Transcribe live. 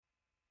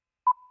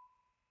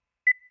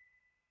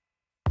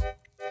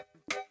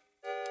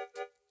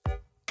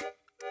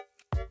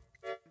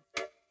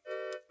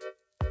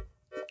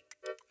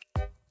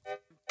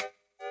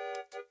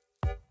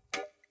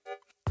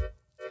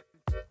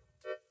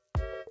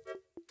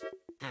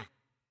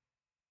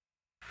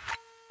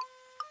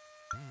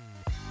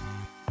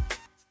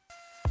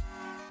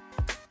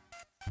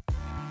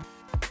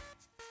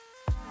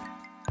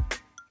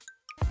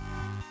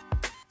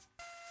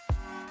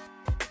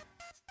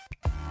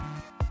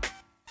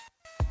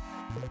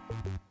I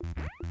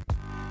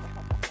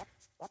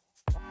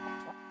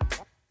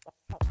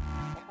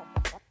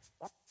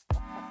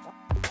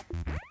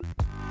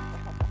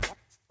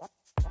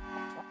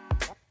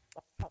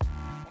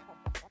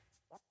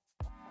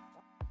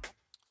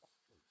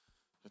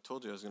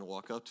told you I was going to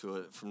walk up to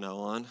it from now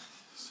on.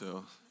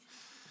 So,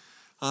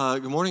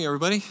 good morning,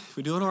 everybody.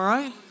 We doing all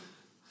right? You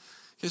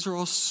guys are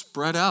all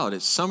spread out.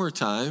 It's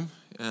summertime,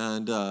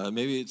 and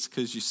maybe it's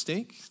because you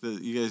stink.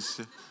 That you guys,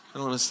 I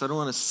don't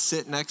want to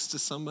sit next to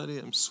somebody.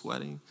 I'm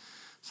sweating.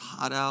 It's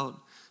hot out.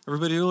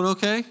 Everybody doing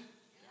okay?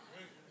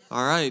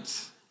 All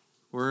right.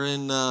 We're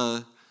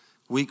in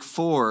week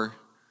 4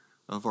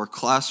 of our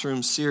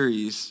classroom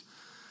series.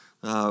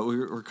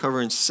 We're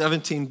covering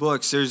 17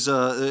 books.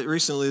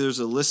 Recently there's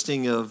a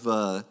listing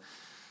of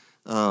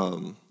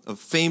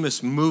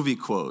famous movie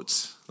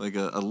quotes, like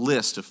a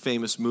list of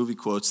famous movie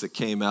quotes that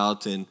came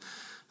out, and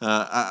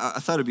I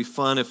thought it'd be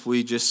fun if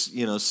we just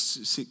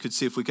could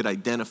see if we could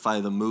identify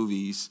the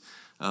movies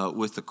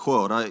with the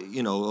quote.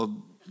 I'll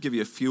give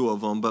you a few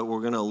of them, but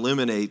we're going to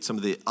eliminate some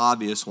of the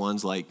obvious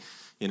ones, like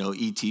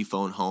E.T.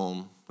 Phone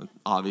Home.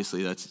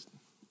 Obviously, that's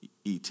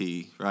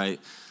E.T., right?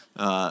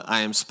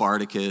 I Am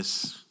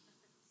Spartacus.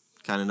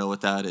 Kind of know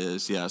what that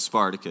is. Yeah,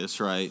 Spartacus,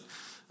 right?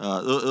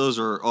 Those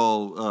are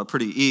all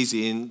pretty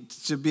easy. And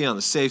to be on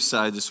the safe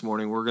side this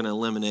morning, we're going to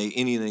eliminate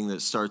anything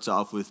that starts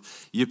off with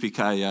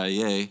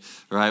yippee-ki-yay,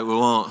 right?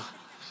 We'll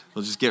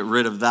just get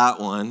rid of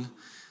that one.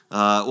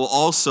 We'll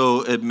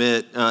also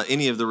admit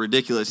any of the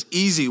ridiculous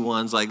easy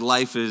ones, like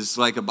life is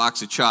like a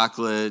box of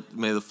chocolate,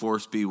 may the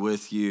force be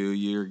with you,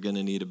 you're going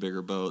to need a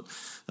bigger boat,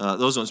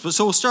 those ones.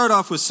 So we'll start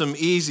off with some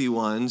easy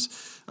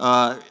ones.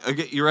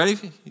 Okay, you ready?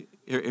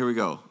 Here we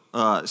go.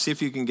 See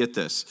if you can get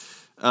this.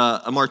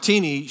 A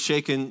martini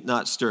shaken,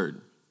 not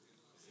stirred.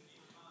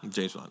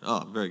 James Bond.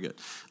 Oh, very good.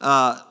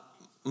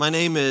 My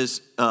name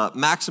is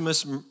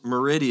Maximus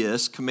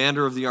Meridius,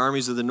 commander of the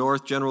armies of the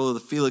North, general of the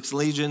Felix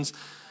Legions.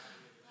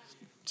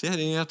 See, I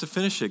didn't even have to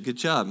finish it. Good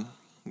job.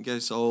 You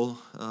guys all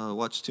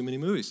watch too many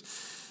movies.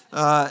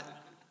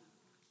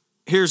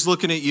 Here's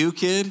looking at you,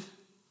 kid.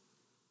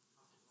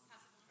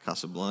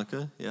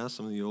 Casablanca. Yeah,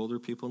 some of the older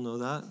people know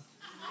that.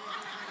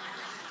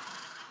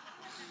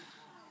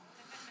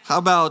 How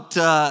about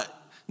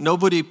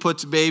nobody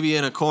puts baby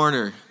in a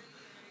corner?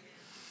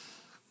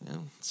 Yeah,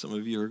 some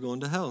of you are going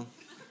to hell.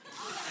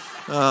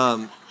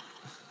 How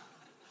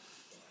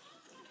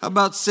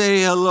about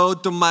say hello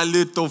to my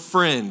little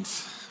friend?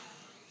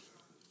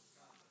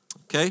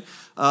 Okay,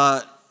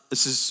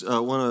 this is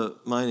one of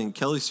mine and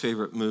Kelly's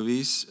favorite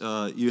movies.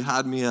 You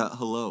had me at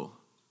hello.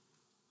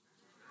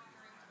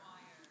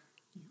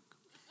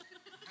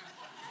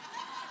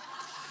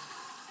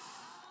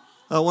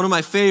 One of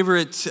my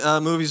favorite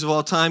movies of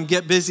all time,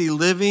 Get Busy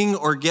Living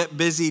or Get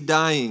Busy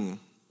Dying?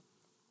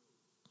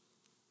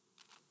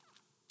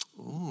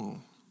 Ooh.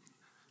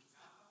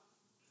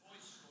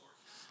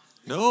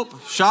 Nope.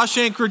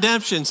 Shawshank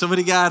Redemption.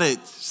 Somebody got it.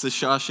 It's the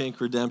Shawshank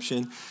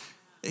Redemption.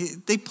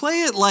 They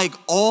play it like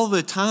all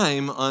the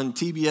time on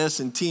TBS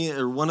and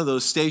or one of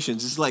those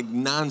stations. It's like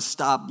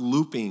nonstop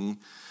looping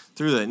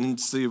through that, and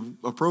it's the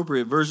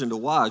appropriate version to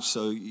watch.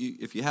 So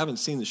if you haven't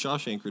seen the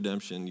Shawshank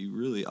Redemption, you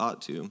really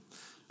ought to.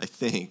 I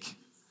think.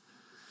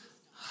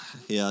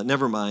 Yeah,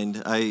 never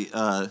mind.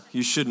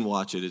 You shouldn't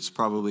watch it. It's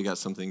probably got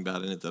something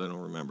bad in it that I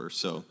don't remember.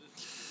 So,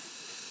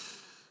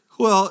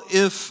 well,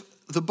 if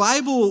the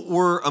Bible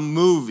were a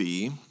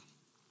movie,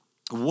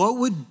 what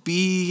would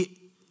be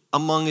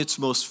among its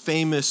most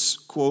famous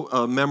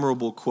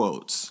memorable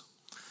quotes?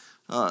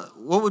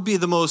 What would be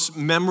the most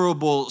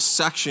memorable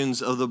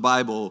sections of the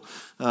Bible?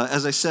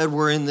 As I said,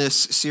 we're in this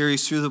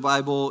series through the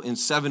Bible in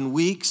 7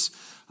 weeks.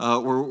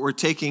 We're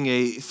taking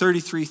a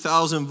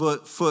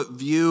 33,000-foot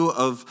view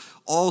of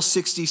all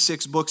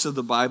 66 books of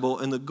the Bible,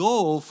 and the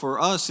goal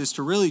for us is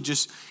to really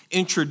just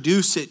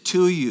introduce it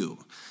to you,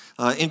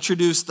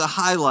 introduce the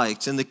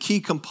highlights and the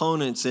key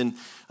components, and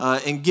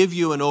give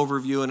you an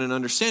overview and an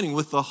understanding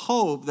with the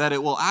hope that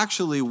it will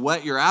actually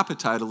whet your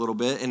appetite a little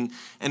bit and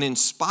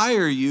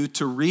inspire you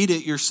to read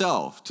it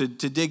yourself, to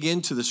dig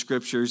into the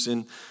scriptures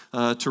and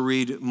to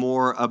read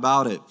more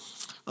about it.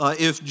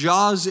 If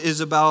Jaws is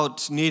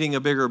about needing a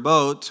bigger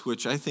boat,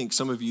 which I think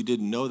some of you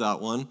didn't know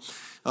that one,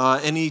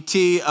 and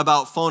E.T.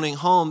 about phoning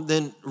home,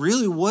 then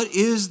really what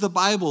is the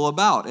Bible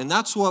about? And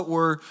that's what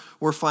we're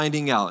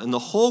finding out. And the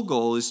whole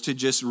goal is to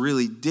just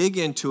really dig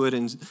into it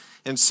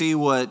and see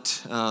what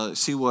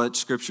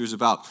Scripture is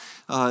about.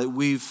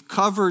 We've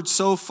covered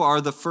so far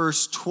the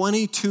first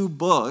 22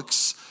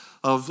 books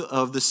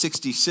of the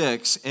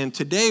 66, and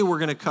today we're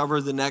going to cover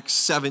the next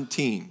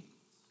 17.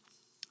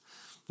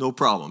 No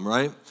problem,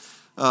 right?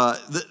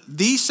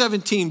 These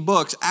 17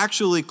 books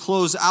actually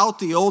close out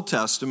the Old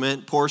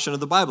Testament portion of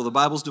the Bible. The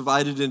Bible's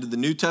divided into the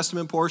New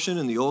Testament portion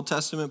and the Old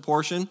Testament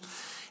portion.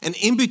 And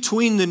in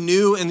between the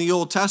New and the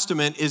Old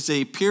Testament is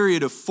a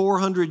period of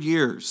 400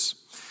 years.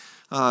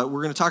 We're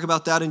going to talk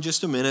about that in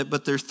just a minute,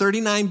 but there are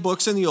 39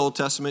 books in the Old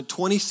Testament,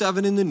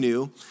 27 in the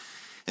New.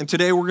 And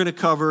today we're going to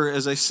cover,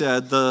 as I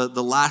said,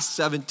 the last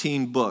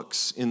 17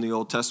 books in the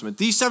Old Testament.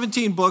 These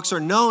 17 books are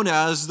known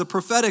as the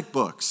prophetic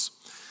books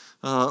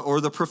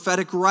or the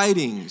prophetic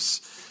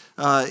writings.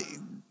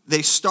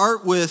 They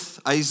start with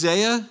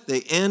Isaiah,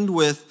 they end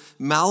with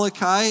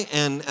Malachi,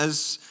 and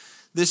as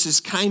this has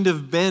kind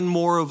of been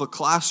more of a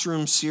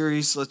classroom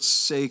series, let's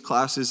say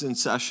class is in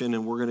session,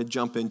 and we're going to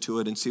jump into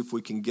it and see if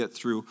we can get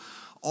through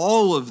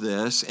all of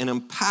this and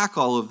unpack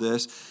all of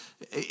this.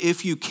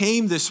 If you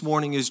came this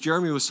morning, as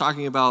Jeremy was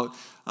talking about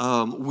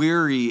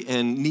weary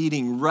and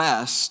needing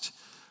rest,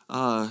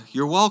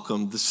 you're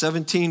welcome. The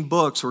 17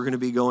 books we're going to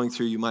be going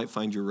through, you might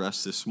find your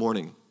rest this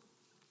morning.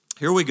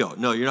 Here we go.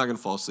 No, you're not going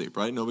to fall asleep,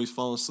 right? Nobody's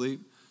falling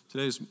asleep?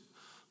 Today's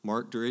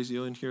Mark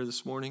Durazio in here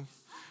this morning?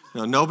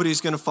 No, nobody's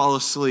going to fall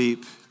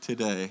asleep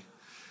today.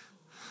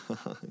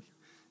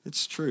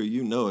 It's true.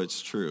 You know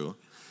it's true.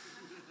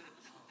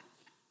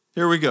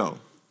 Here we go.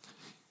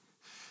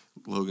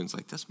 Logan's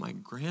like, that's my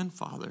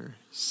grandfather.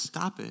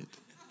 Stop it.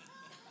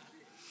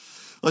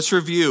 Let's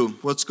review.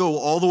 Let's go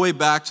all the way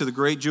back to the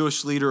great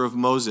Jewish leader of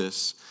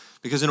Moses.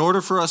 Because in order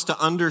for us to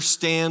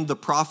understand the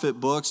prophet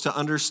books, to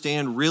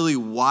understand really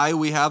why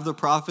we have the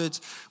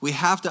prophets, we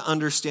have to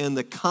understand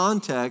the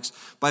context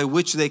by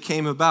which they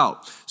came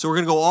about. So we're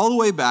going to go all the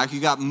way back.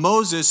 You got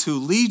Moses who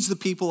leads the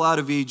people out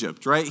of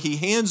Egypt, right? He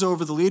hands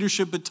over the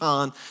leadership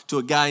baton to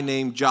a guy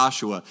named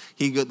Joshua.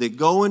 They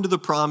go into the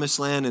promised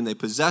land and they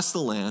possess the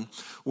land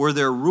where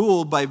they're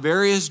ruled by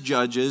various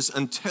judges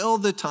until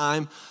the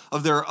time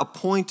of their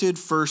appointed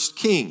first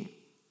king.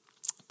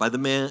 By a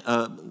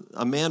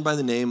man by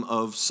the name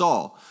of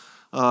Saul.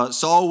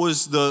 Saul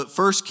was the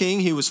first king.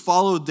 He was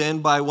followed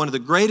then by one of the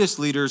greatest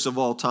leaders of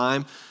all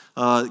time,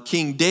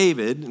 King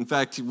David. In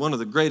fact, one of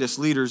the greatest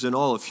leaders in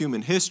all of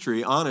human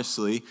history,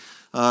 honestly.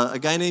 A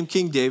guy named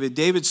King David.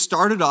 David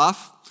started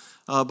off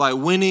by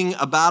winning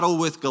a battle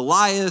with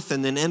Goliath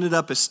and then ended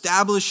up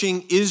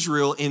establishing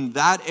Israel in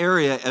that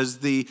area as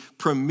the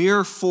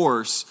premier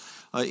force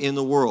in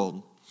the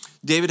world.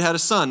 David had a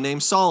son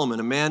named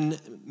Solomon, a man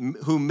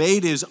who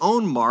made his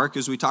own mark,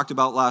 as we talked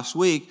about last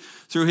week,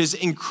 through his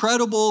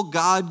incredible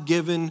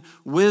God-given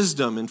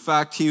wisdom. In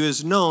fact, he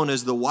is known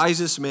as the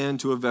wisest man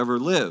to have ever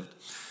lived.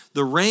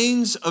 The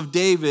reigns of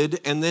David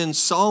and then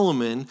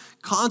Solomon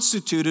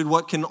constituted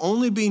what can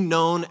only be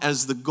known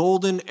as the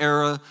golden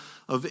era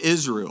of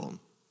Israel.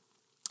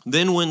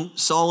 Then when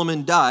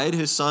Solomon died,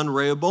 his son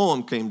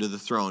Rehoboam came to the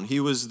throne. He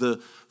was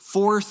the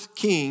fourth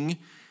king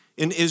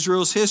in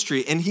Israel's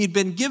history. And he'd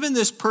been given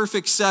this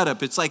perfect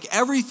setup. It's like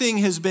everything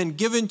has been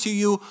given to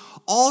you.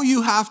 All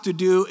you have to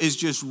do is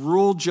just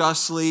rule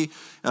justly,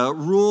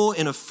 rule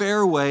in a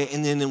fair way.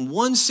 And then in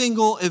one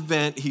single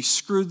event, he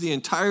screwed the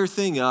entire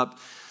thing up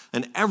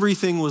and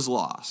everything was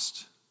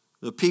lost.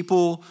 The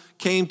people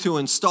came to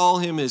install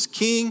him as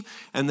king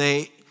and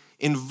they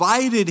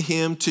invited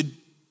him to,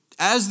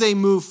 as they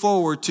move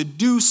forward, to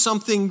do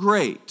something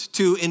great,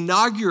 to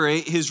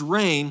inaugurate his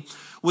reign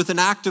with an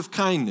act of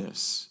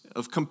kindness,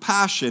 of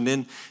compassion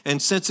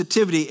and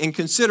sensitivity, and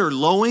consider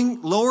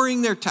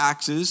lowering their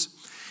taxes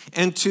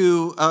and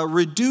to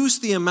reduce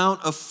the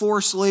amount of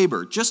forced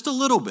labor just a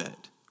little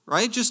bit,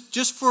 right?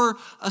 Just for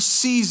a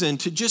season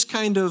to just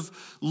kind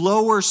of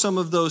lower some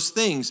of those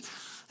things.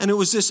 And it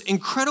was this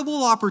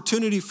incredible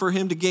opportunity for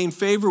him to gain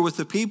favor with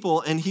the people,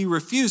 and he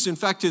refused. In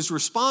fact, his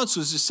response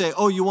was to say,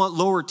 oh, you want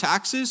lower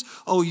taxes?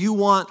 Oh, you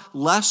want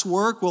less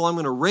work? Well, I'm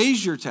going to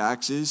raise your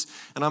taxes,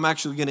 and I'm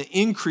actually going to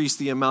increase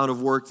the amount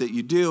of work that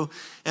you do.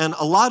 And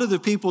a lot of the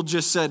people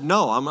just said,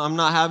 no, I'm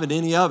not having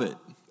any of it.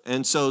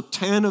 And so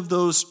 10 of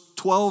those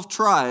 12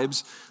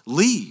 tribes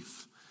leave.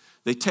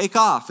 They take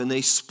off and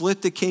they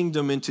split the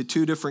kingdom into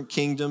two different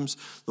kingdoms,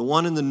 the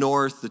one in the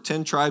north, the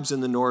 10 tribes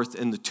in the north,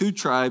 and the 2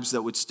 tribes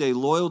that would stay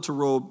loyal to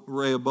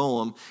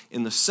Rehoboam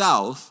in the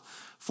south,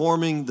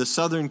 forming the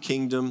southern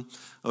kingdom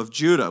of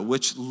Judah,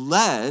 which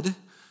led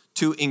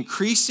to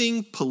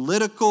increasing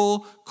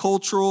political,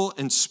 cultural,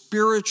 and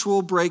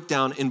spiritual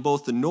breakdown in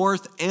both the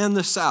north and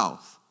the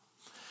south.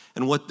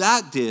 And what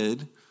that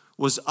did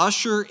was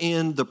usher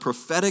in the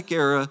prophetic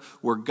era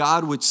where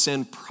God would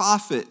send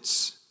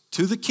prophets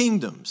to the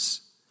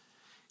kingdoms,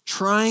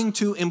 trying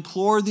to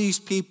implore these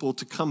people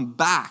to come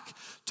back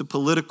to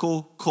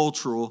political,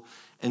 cultural,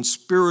 and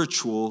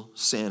spiritual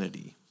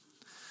sanity.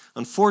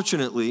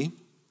 Unfortunately,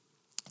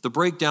 the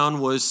breakdown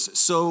was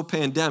so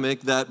pandemic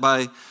that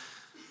by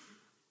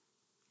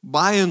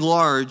and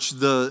large,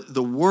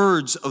 the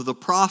words of the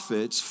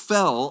prophets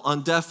fell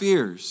on deaf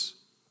ears.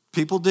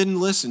 People didn't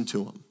listen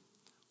to them,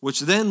 which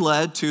then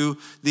led to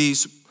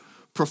these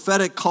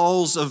prophetic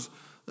calls of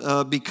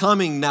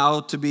becoming now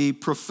to be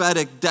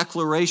prophetic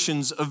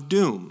declarations of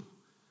doom,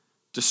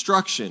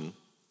 destruction.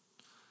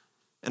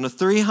 And a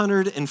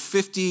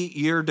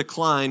 350-year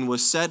decline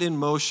was set in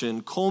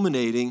motion,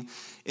 culminating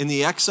in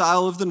the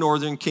exile of the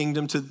northern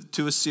kingdom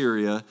to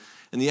Assyria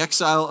and the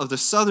exile of the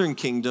southern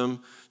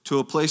kingdom to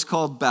a place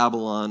called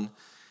Babylon.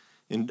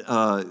 In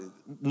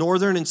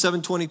northern in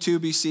 722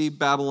 BC,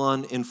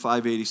 Babylon in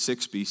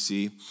 586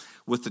 BC,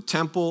 with the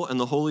temple and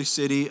the holy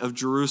city of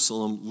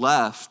Jerusalem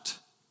left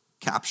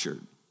captured.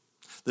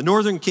 The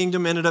northern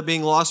kingdom ended up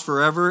being lost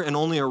forever, and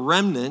only a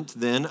remnant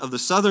then of the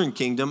southern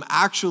kingdom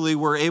actually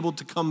were able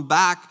to come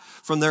back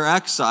from their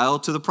exile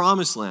to the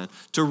promised land,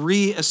 to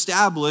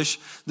reestablish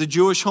the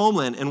Jewish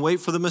homeland and wait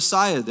for the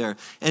Messiah there.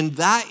 And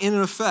that, in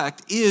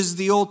effect, is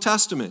the Old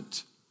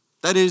Testament.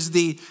 That is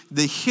the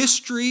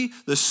history,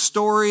 the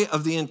story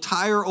of the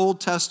entire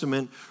Old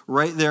Testament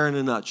right there in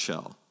a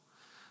nutshell.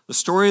 The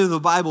story of the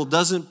Bible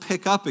doesn't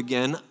pick up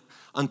again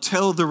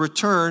until the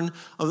return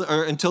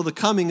or until the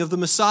coming of the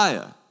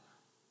Messiah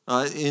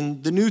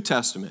in the New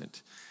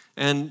Testament.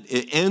 And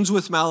it ends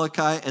with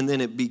Malachi, and then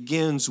it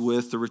begins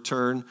with the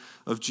return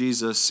of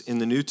Jesus in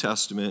the New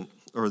Testament,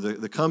 or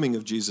the coming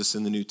of Jesus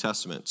in the New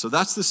Testament. So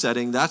that's the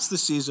setting, that's the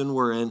season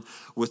we're in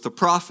with the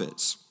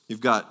prophets.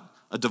 You've got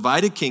a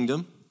divided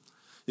kingdom,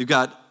 you've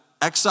got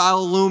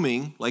exile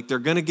looming, like they're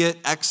going to get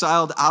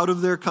exiled out of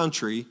their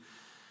country,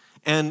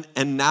 and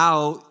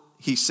now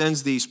he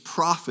sends these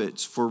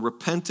prophets for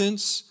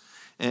repentance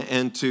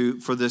and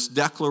for this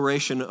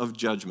declaration of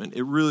judgment.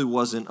 It really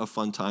wasn't a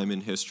fun time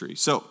in history.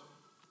 So,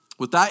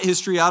 with that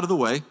history out of the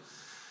way,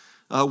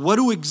 what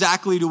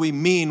exactly do we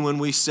mean when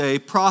we say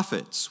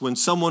prophets? When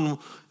someone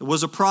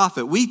was a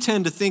prophet, we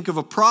tend to think of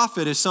a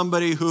prophet as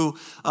somebody who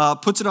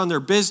puts it on their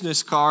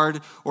business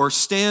card or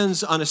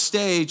stands on a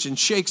stage and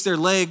shakes their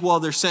leg while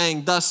they're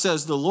saying, "Thus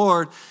says the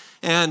Lord,"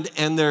 and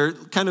they're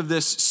kind of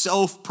this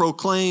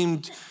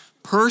self-proclaimed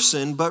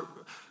person. But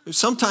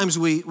sometimes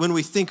when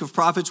we think of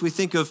prophets, we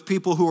think of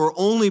people who are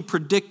only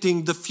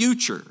predicting the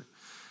future.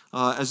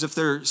 As if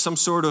they're some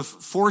sort of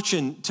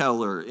fortune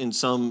teller in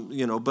some,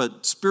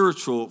 but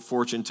spiritual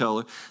fortune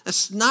teller.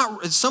 That's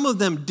not, some of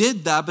them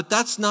did that, but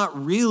that's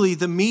not really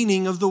the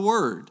meaning of the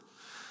word.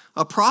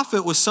 A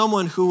prophet was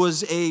someone who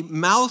was a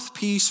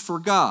mouthpiece for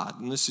God,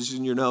 and this is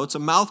in your notes, a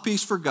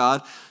mouthpiece for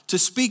God to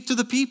speak to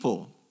the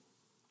people.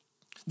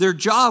 Their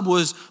job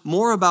was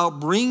more about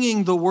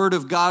bringing the word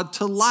of God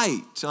to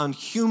light on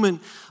human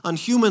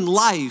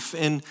life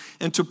and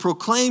to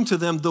proclaim to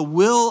them the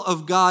will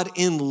of God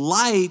in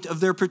light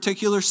of their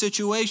particular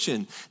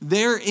situation.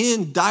 They're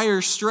in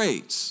dire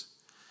straits,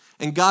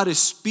 and God is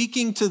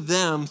speaking to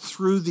them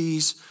through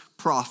these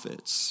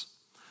prophets.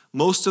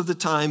 Most of the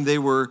time, they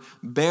were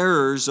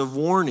bearers of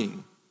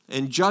warning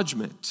and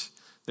judgment.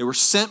 They were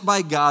sent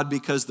by God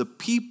because the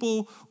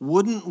people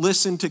wouldn't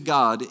listen to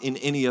God in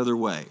any other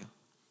way.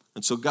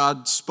 And so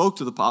God spoke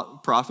to the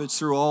prophets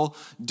through all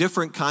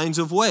different kinds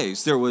of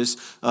ways. There was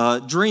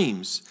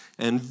dreams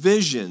and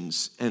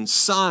visions and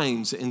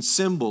signs and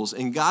symbols,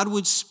 and God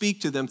would speak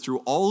to them through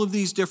all of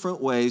these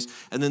different ways,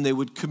 and then they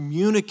would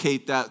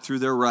communicate that through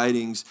their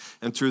writings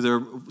and through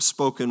their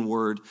spoken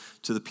word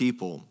to the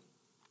people.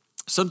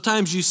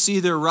 Sometimes you see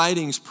their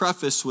writings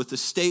prefaced with a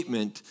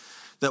statement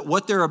that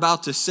what they're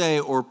about to say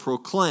or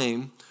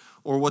proclaim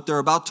or what they're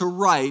about to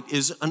write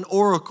is an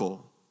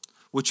oracle,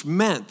 which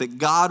meant that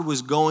God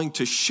was going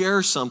to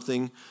share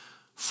something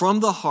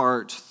from the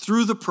heart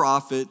through the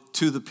prophet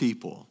to the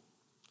people.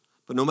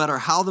 But no matter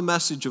how the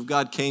message of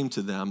God came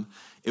to them,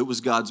 it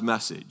was God's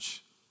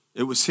message.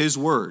 It was his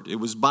word. It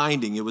was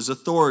binding. It was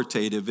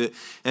authoritative.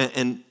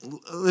 And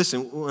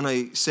listen, when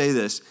I say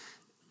this,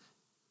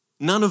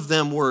 none of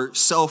them were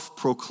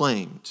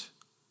self-proclaimed,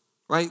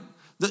 right?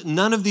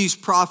 None of these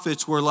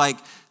prophets were like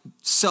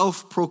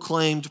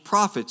self-proclaimed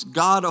prophets.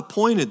 God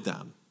appointed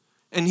them.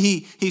 And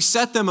he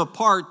set them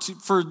apart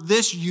for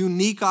this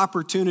unique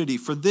opportunity,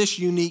 for this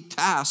unique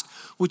task,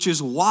 which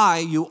is why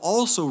you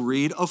also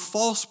read of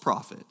false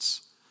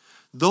prophets.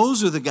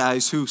 Those are the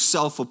guys who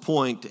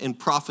self-appoint and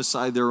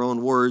prophesy their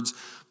own words,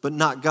 but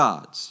not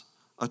God's.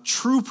 A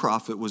true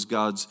prophet was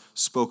God's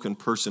spoken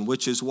person,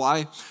 which is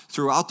why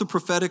throughout the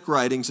prophetic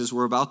writings, as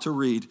we're about to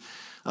read,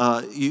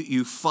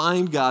 you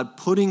find God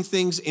putting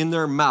things in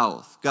their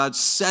mouth, God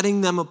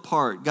setting them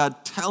apart,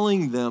 God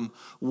telling them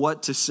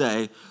what to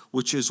say,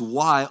 which is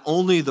why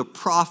only the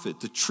prophet,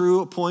 the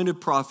true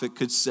appointed prophet,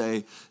 could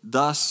say,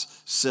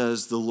 "Thus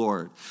says the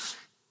Lord."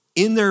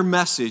 In their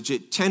message,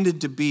 it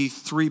tended to be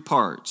three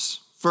parts.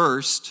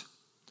 First,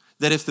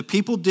 that if the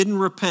people didn't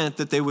repent,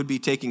 that they would be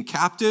taken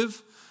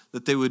captive,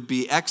 that they would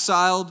be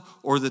exiled,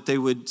 or that they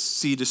would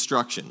see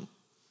destruction.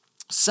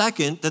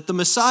 Second, that the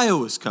Messiah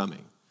was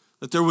coming,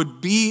 that there would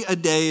be a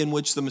day in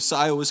which the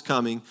Messiah was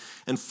coming.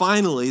 And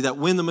finally, that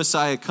when the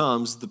Messiah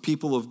comes, the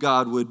people of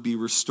God would be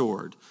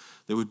restored.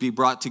 They would be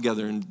brought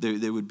together and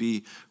they would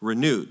be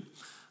renewed.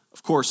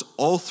 Of course,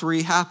 all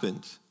three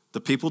happened.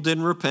 The people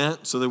didn't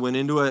repent, so they went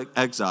into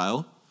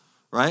exile,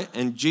 right?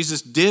 And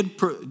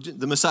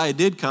the Messiah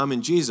did come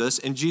in Jesus,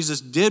 and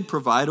Jesus did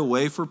provide a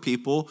way for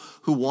people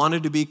who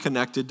wanted to be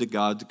connected to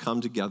God to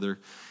come together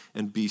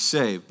and be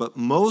saved. But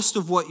most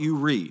of what you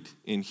read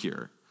in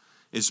here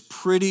is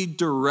pretty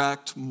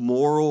direct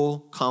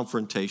moral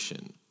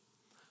confrontation.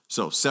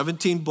 So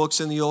 17 books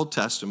in the Old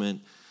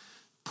Testament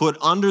put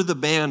under the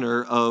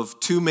banner of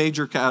two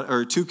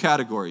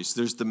categories.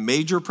 There's the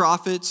major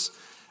prophets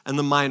and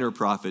the minor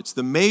prophets.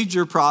 The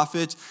major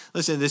prophets,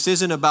 listen, this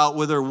isn't about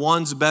whether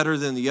one's better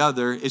than the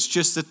other. It's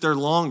just that they're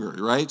longer,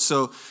 right?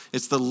 So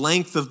it's the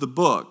length of the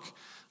book.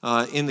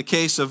 In the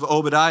case of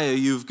Obadiah,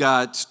 you've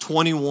got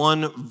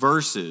 21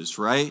 verses,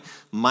 right?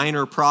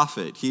 Minor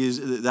prophet.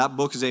 That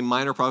book is a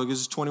minor prophet because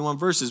it's 21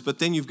 verses. But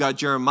then you've got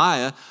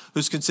Jeremiah,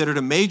 who's considered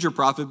a major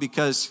prophet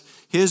because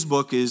his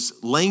book is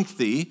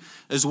lengthy,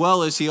 as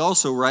well as he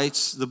also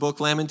writes the book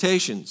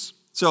Lamentations.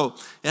 So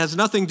it has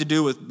nothing to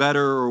do with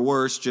better or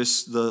worse,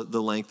 just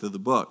the length of the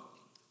book.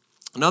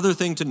 Another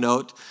thing to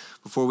note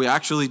before we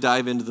actually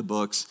dive into the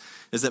books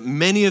is that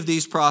many of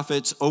these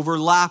prophets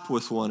overlap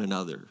with one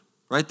another.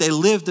 Right? They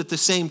lived at the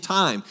same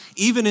time,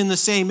 even in the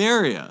same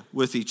area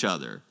with each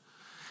other.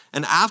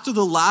 And after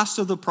the last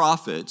of the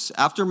prophets,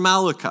 after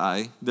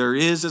Malachi, there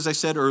is, as I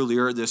said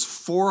earlier, this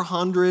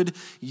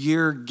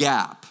 400-year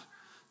gap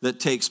that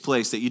takes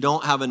place, that you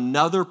don't have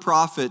another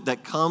prophet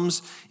that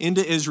comes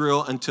into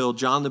Israel until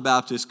John the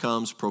Baptist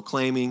comes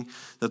proclaiming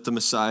that the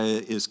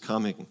Messiah is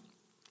coming.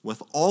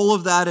 With all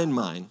of that in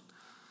mind,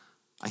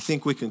 I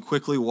think we can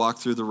quickly walk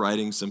through the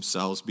writings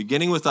themselves,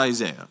 beginning with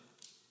Isaiah.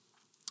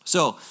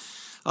 So,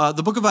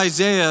 the book of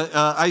Isaiah,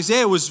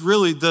 Isaiah was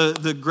really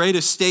the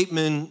greatest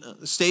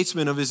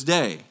statesman of his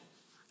day.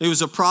 He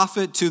was a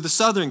prophet to the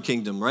southern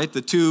kingdom, right?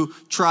 The two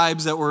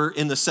tribes that were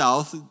in the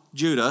south,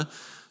 Judah,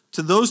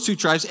 to those two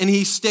tribes, and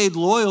he stayed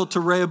loyal to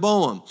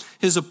Rehoboam.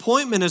 His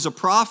appointment as a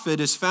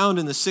prophet is found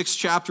in the 6th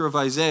chapter of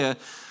Isaiah,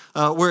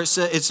 where it's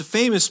a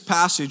famous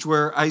passage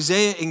where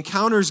Isaiah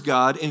encounters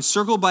God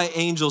encircled by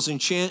angels and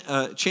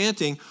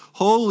chanting,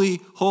 "Holy,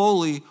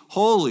 holy,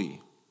 holy."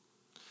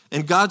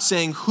 And God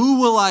saying,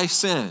 "Who will I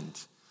send?"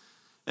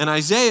 And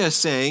Isaiah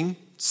saying,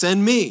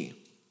 "Send me."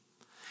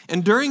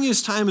 And during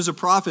his time as a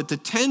prophet, the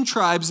 10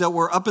 tribes that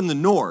were up in the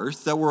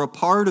north, that were a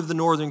part of the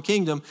northern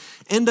kingdom,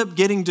 end up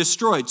getting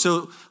destroyed.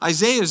 So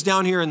Isaiah is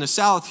down here in the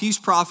south. He's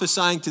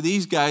prophesying to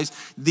these guys.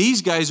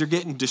 These guys are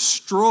getting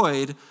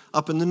destroyed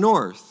up in the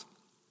north.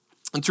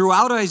 And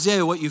throughout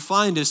Isaiah, what you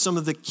find is some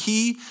of the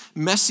key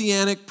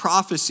messianic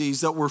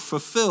prophecies that were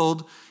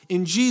fulfilled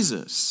in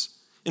Jesus.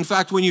 In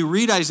fact, when you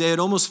read Isaiah, it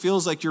almost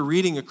feels like you're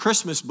reading a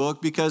Christmas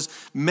book because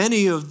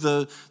many of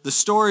the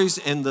stories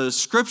and the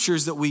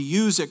scriptures that we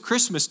use at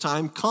Christmas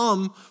time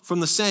come from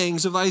the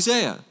sayings of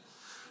Isaiah.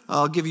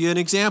 I'll give you an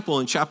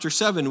example. In chapter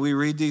 7, we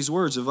read these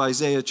words of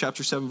Isaiah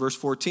chapter 7, verse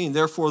 14.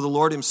 "Therefore the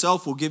Lord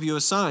himself will give you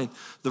a sign.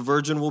 The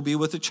virgin will be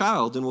with a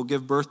child and will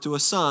give birth to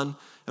a son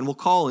and will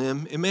call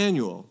him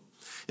Emmanuel."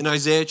 In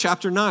Isaiah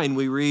chapter 9,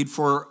 we read,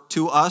 "For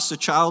to us a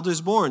child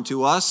is born,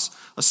 to us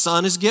a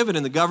son is given,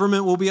 and the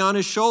government will be on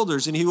his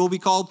shoulders, and he will be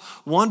called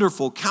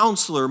Wonderful,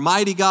 Counselor,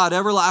 Mighty God,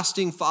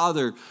 Everlasting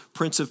Father,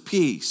 Prince of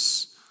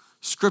Peace."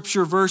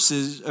 Scripture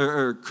verses,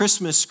 or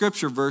Christmas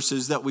scripture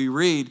verses that we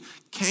read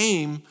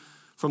came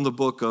from the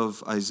book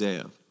of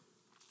Isaiah.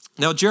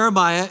 Now,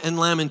 Jeremiah and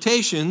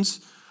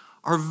Lamentations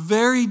are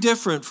very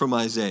different from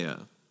Isaiah.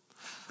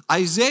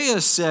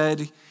 Isaiah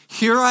said,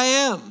 "Here I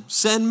am,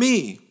 send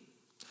me."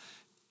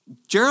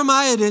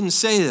 Jeremiah didn't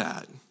say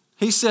that.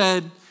 He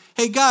said,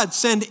 "Hey, God,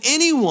 send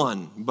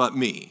anyone but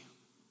me.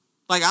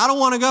 Like, I don't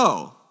want to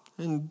go."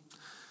 And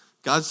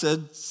God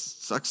said,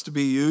 "Sucks to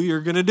be you,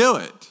 you're going to do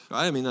it."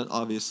 Right? I mean, that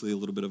obviously a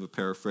little bit of a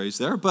paraphrase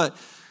there, but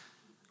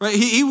right,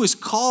 he was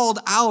called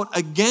out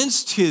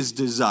against his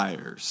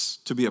desires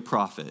to be a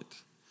prophet.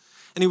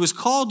 And he was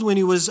called when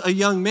he was a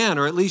young man,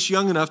 or at least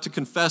young enough to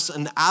confess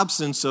an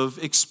absence of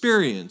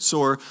experience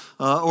or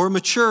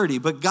maturity.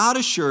 But God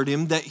assured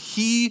him that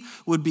he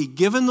would be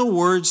given the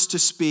words to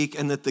speak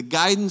and that the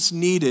guidance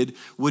needed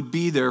would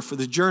be there for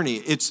the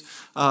journey. It's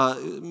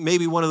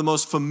maybe one of the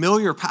most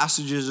familiar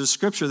passages of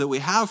Scripture that we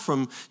have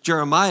from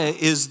Jeremiah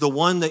is the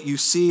one that you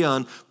see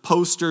on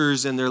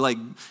posters, and they're like,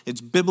 it's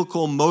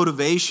biblical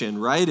motivation,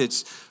 right?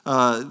 It's,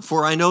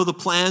 "For I know the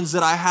plans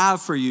that I have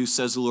for you,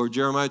 says the Lord,"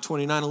 Jeremiah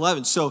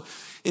 29:11. So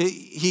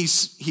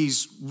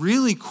he's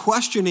really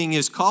questioning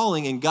his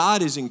calling, and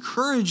God is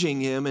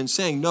encouraging him and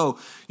saying, "No,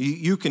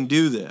 you can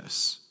do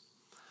this."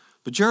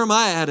 But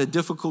Jeremiah had a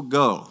difficult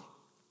go.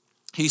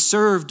 He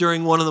served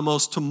during one of the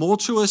most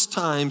tumultuous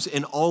times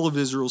in all of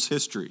Israel's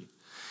history.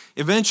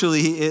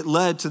 Eventually, it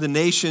led to the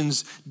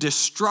nation's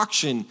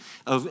destruction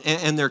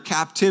and their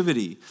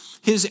captivity.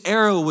 His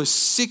era was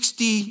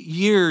 60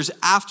 years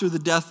after the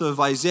death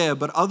of Isaiah,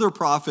 but other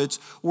prophets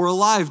were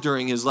alive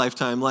during his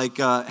lifetime, like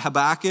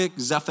Habakkuk,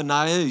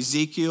 Zephaniah,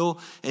 Ezekiel,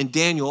 and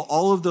Daniel.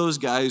 All of those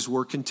guys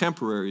were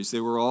contemporaries. They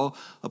were all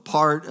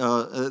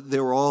they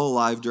were all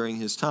alive during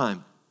his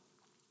time.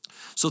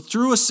 So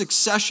through a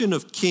succession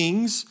of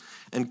kings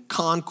and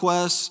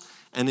conquests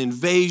and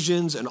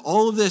invasions and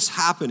all of this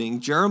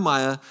happening,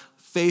 Jeremiah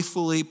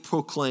faithfully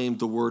proclaimed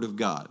the word of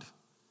God.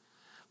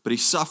 But he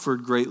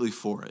suffered greatly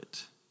for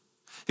it.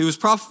 He was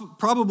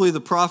probably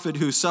the prophet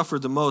who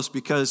suffered the most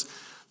because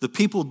the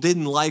people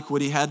didn't like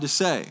what he had to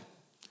say.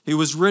 He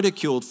was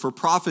ridiculed for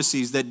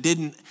prophecies that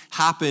didn't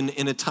happen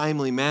in a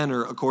timely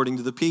manner according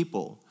to the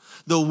people.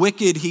 The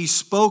wicked he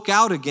spoke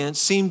out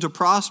against seemed to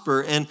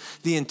prosper, and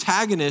the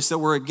antagonists that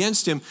were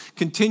against him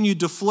continued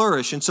to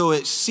flourish. And so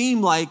it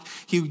seemed like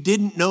he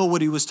didn't know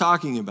what he was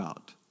talking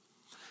about.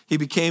 He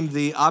became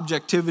the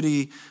object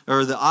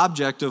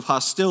of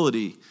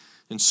hostility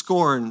and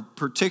scorn,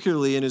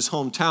 particularly in his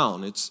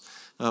hometown. It's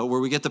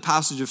where we get the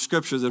passage of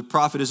Scripture that the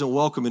prophet isn't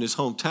welcome in his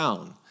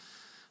hometown,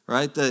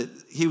 right? That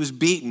he was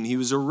beaten, he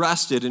was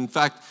arrested. In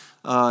fact,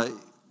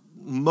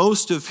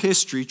 most of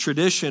history,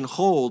 tradition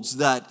holds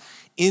that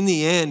in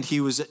the end,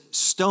 he was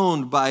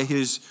stoned by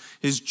his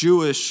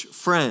Jewish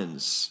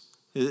friends.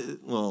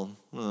 Well,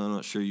 I'm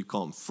not sure you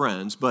call them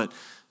friends, but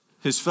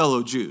his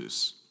fellow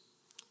Jews,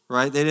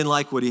 right? They didn't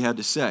like what he had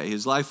to say.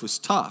 His life was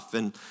tough,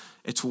 and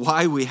it's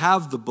why we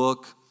have the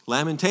book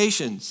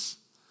Lamentations.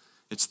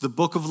 It's the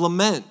book of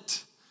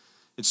lament.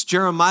 It's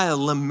Jeremiah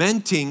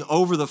lamenting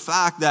over the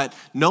fact that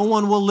no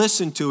one will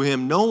listen to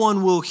him, no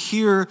one will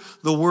hear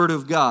the word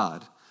of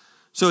God.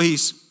 So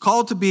he's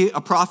called to be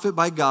a prophet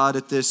by God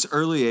at this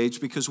early age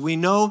because we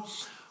know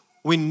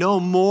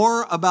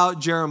more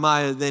about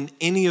Jeremiah than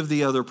any of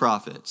the other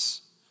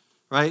prophets,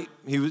 right?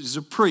 He was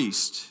a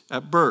priest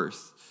at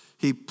birth.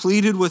 He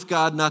pleaded with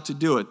God not to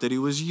do it, that he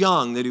was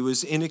young, that he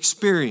was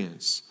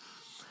inexperienced.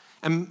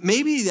 And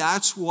maybe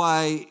that's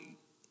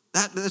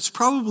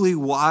probably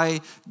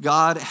why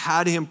God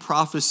had him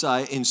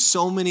prophesy in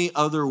so many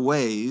other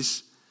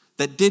ways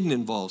that didn't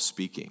involve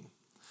speaking.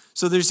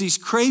 So there's these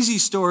crazy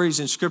stories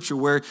in Scripture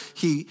where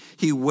he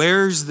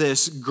wears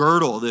this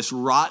girdle, this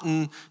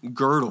rotten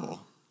girdle,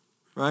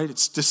 right?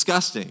 It's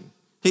disgusting.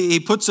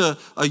 He puts a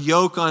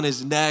yoke on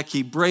his neck.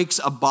 He breaks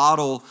a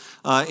bottle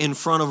in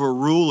front of a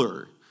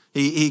ruler.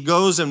 He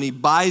goes and he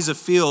buys a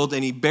field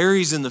and he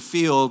buries in the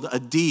field a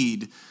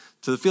deed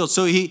to the field.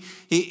 So he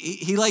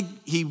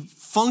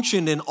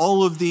functioned in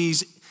all of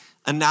these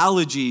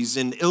analogies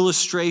and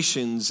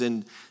illustrations,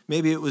 and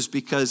maybe it was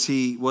because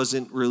he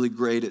wasn't really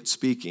great at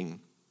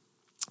speaking.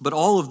 But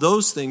all of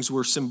those things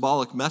were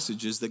symbolic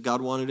messages that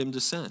God wanted him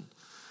to send.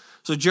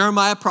 So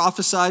Jeremiah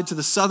prophesied to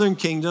the southern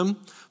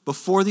kingdom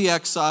before the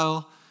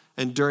exile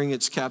and during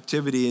its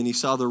captivity, and he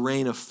saw the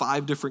reign of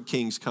 5 different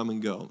kings come and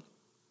go,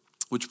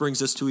 which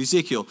brings us to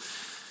Ezekiel.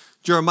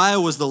 Jeremiah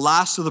was the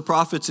last of the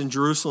prophets in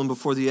Jerusalem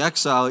before the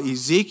exile.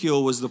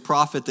 Ezekiel was the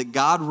prophet that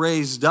God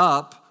raised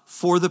up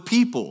for the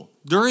people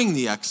during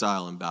the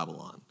exile in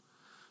Babylon.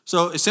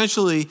 So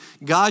essentially,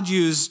 God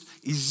used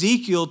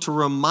Ezekiel to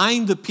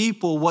remind the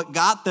people what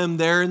got them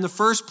there in the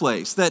first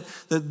place, that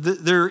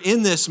they're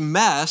in this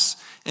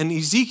mess, and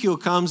Ezekiel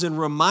comes and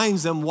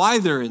reminds them why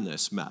they're in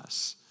this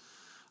mess.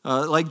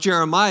 Like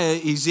Jeremiah,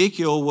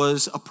 Ezekiel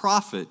was a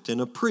prophet and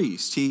a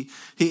priest. He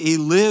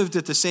lived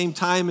at the same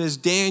time as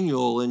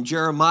Daniel and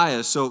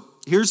Jeremiah. So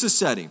here's the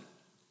setting.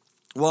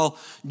 While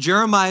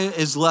Jeremiah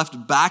is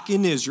left back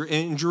in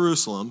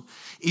Jerusalem,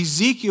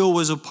 Ezekiel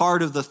was a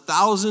part of the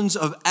thousands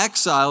of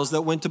exiles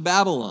that went to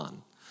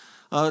Babylon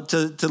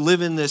to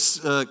live in this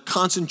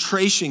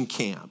concentration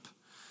camp.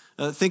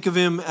 Think of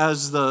him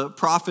as the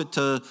prophet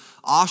to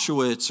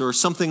Auschwitz or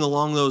something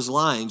along those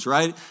lines,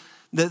 right?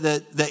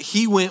 That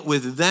he went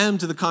with them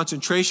to the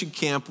concentration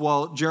camp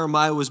while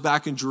Jeremiah was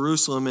back in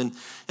Jerusalem. And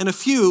a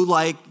few,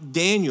 like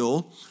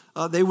Daniel,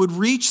 they would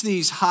reach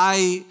these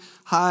high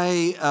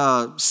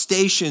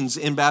stations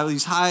in Babylon,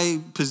 these high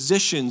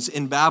positions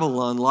in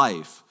Babylon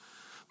life.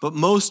 But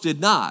most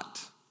did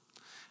not.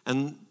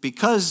 And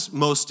because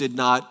most did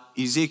not,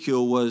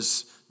 Ezekiel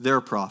was their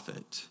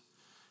prophet.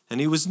 And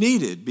he was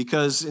needed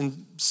because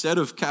instead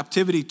of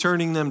captivity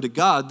turning them to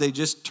God, they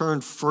just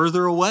turned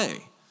further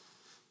away.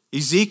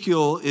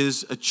 Ezekiel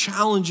is a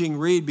challenging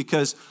read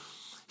because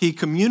he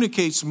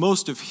communicates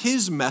most of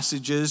his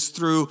messages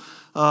through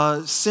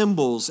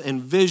symbols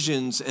and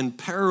visions and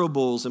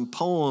parables and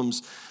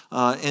poems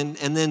and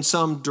then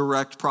some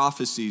direct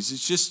prophecies.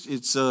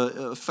 It's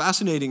a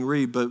fascinating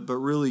read, but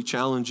really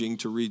challenging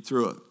to read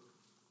through it.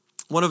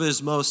 One of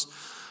his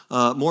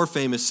more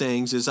famous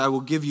sayings is, "I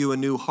will give you a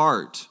new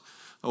heart.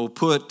 I will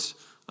put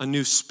a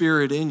new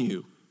spirit in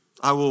you.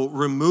 I will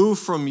remove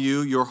from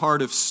you your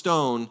heart of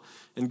stone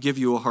and give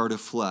you a heart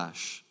of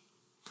flesh."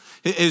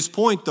 His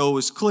point, though,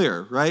 is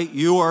clear, right?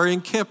 You are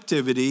in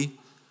captivity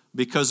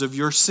because of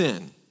your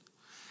sin.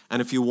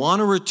 And if you want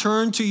to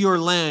return to your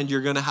land,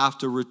 you're going to have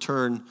to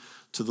return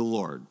to the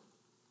Lord.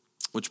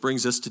 Which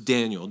brings us to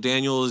Daniel.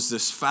 Daniel is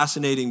this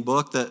fascinating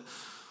book that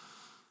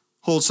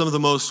holds some of the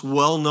most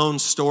well-known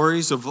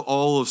stories of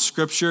all of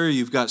Scripture.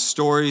 You've got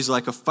stories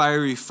like a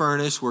fiery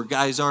furnace where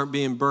guys aren't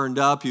being burned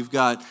up. You've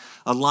got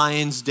a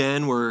lion's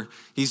den where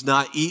he's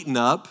not eaten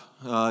up.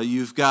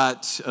 You've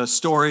got a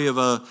story of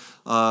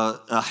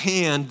a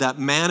hand that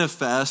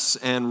manifests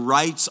and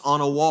writes on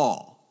a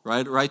wall,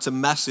 right? It writes a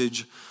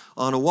message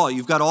on a wall.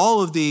 You've got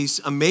all of these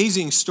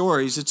amazing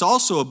stories. It's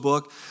also a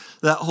book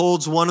that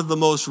holds one of the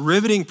most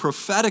riveting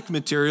prophetic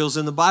materials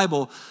in the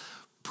Bible,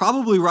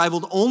 probably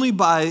rivaled only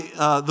by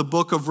the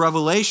book of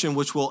Revelation,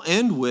 which we'll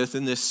end with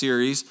in this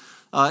series,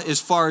 as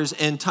far as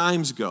end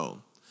times go.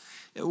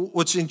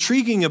 What's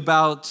intriguing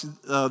about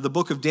the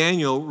book of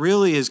Daniel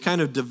really is kind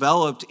of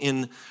developed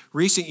in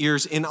recent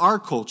years in our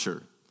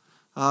culture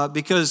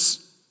because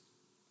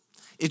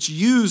it's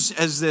used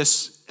as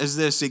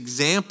this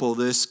example,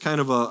 this kind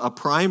of a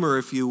primer,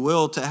 if you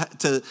will,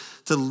 to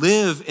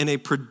live in a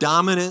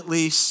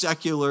predominantly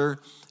secular,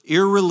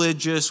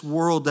 irreligious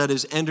world that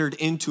has entered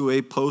into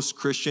a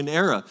post-Christian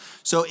era.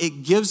 So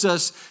it gives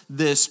us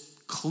this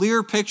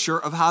clear picture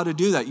of how to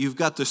do that. You've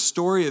got the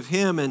story of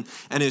him and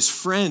his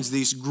friends,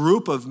 these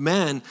group of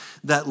men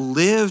that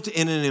lived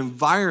in an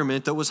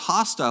environment that was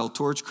hostile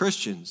towards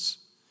Christians.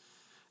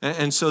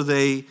 And so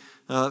they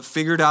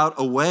figured out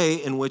a way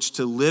in which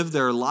to live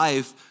their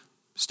life,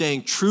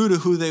 staying true to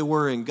who they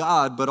were in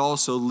God, but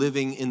also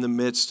living in the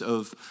midst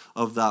of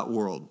that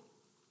world.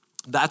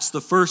 That's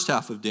the first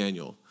half of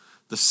Daniel.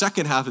 The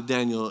second half of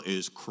Daniel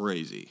is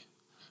crazy,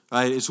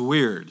 right? It's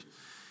weird.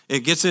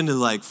 It gets into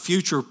like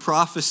future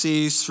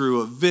prophecies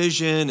through a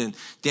vision, and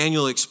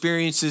Daniel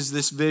experiences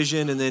this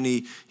vision, and then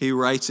he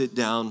writes it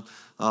down.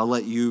 I'll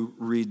let you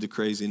read the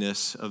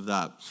craziness of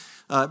that.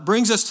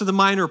 Brings us to the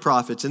minor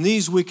prophets, and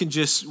these we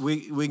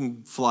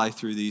can fly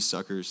through these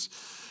suckers.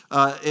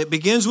 It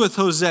begins with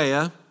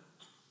Hosea,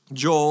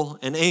 Joel,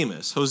 and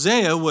Amos.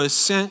 Hosea was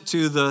sent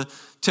to the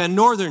 10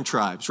 northern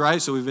tribes,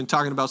 right? So we've been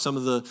talking about some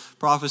of the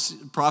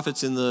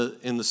prophets in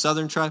the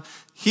southern tribe.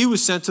 He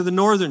was sent to the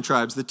northern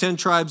tribes, the 10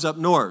 tribes up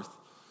north.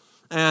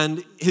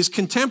 And his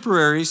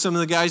contemporaries, some of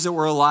the guys that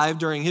were alive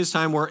during his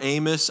time, were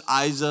Amos,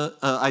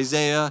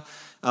 Isaiah,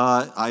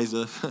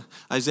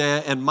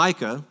 and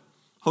Micah.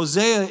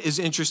 Hosea is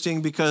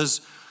interesting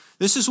because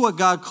this is what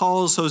God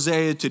calls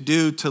Hosea to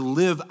do, to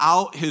live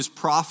out his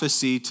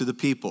prophecy to the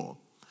people.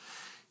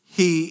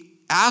 He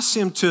asks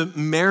him to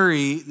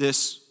marry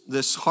this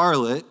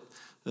harlot,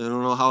 I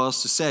don't know how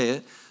else to say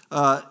it,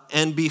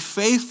 and be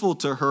faithful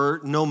to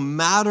her no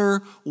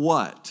matter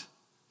what,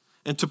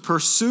 and to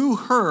pursue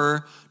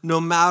her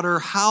no matter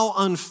how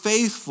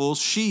unfaithful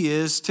she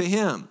is to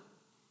him.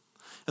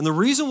 And the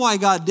reason why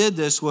God did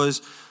this was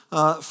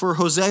for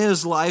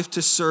Hosea's life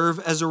to serve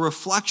as a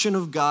reflection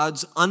of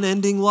God's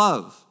unending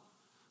love.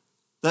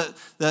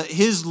 That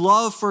his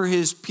love for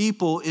his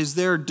people is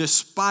there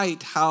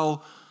despite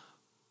how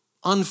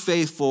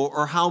unfaithful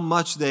or how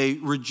much they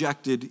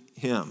rejected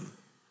him.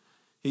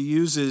 He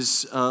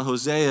uses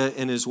Hosea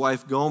and his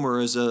wife Gomer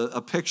as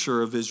a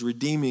picture of his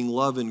redeeming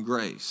love and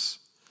grace.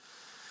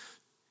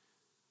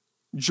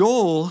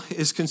 Joel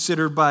is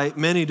considered by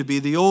many to be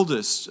the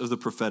oldest of the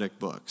prophetic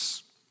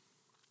books.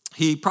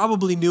 He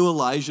probably knew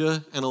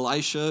Elijah and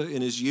Elisha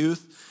in his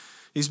youth.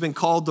 He's been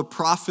called the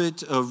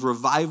prophet of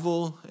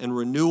revival and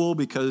renewal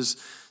because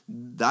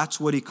that's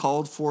what he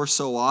called for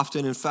so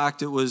often. In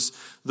fact, it was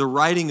the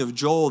writing of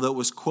Joel that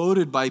was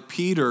quoted by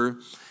Peter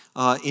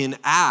in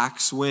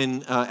Acts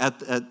when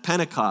at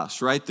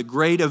Pentecost, right? The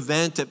great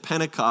event at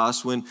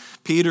Pentecost when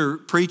Peter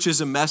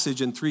preaches a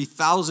message and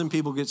 3,000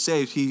 people get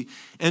saved. He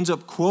ends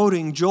up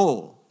quoting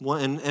Joel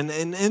and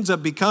ends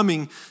up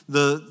becoming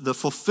the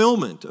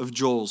fulfillment of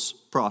Joel's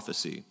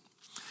prophecy.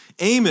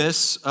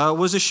 Amos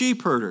was a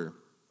sheep herder.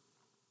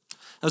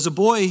 As a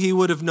boy, he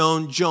would have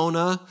known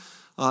Jonah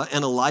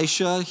and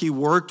Elisha. He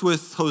worked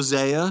with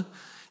Hosea.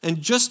 And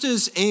just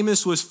as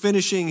Amos was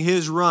finishing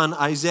his run,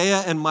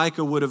 Isaiah and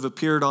Micah would have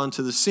appeared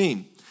onto the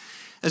scene.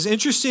 An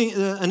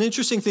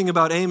interesting thing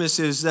about Amos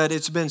is that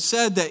it's been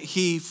said that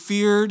he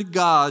feared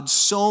God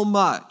so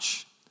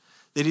much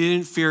that he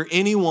didn't fear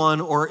anyone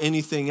or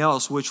anything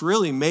else, which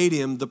really made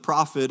him the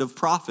prophet of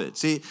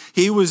prophets.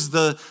 He was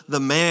the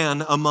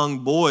man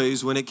among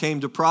boys when it came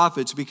to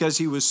prophets because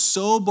he was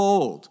so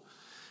bold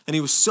and he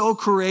was so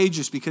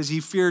courageous because he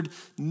feared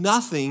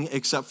nothing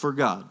except for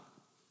God.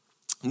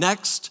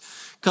 Next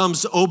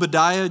comes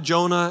Obadiah,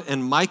 Jonah,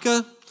 and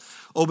Micah.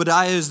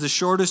 Obadiah is the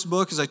shortest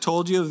book, as I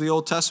told you, of the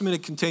Old Testament.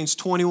 It contains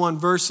 21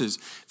 verses.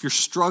 If you're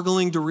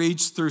struggling to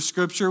read through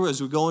Scripture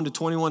as we go into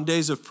 21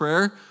 days of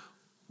prayer,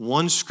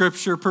 one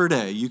Scripture per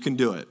day, you can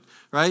do it,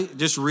 right?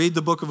 Just read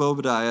the book of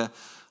Obadiah,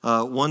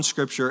 one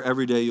Scripture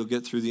every day, you'll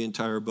get through the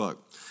entire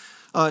book.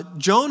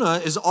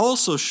 Jonah is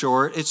also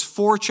short. It's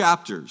 4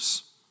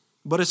 chapters,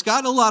 but it's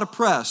gotten a lot of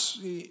press,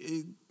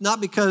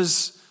 not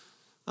because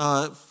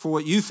for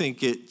what you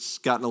think it's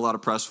gotten a lot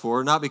of press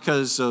for, not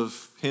because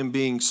of him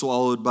being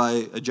swallowed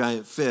by a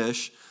giant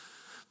fish,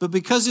 but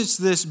because it's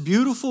this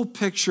beautiful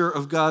picture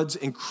of God's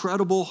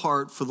incredible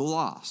heart for the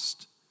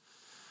lost.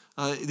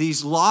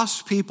 These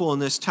lost people in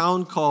this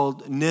town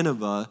called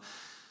Nineveh,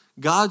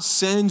 God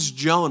sends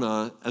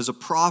Jonah as a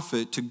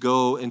prophet to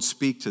go and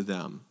speak to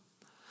them.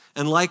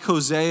 And like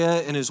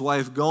Hosea and his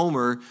wife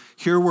Gomer,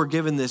 here we're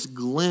given this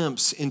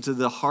glimpse into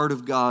the heart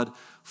of God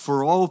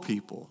for all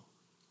people.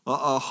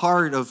 A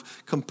heart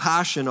of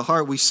compassion, a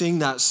heart, we sing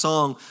that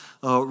song,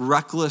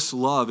 Reckless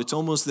Love. It's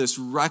almost this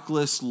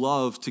reckless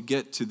love to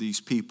get to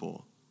these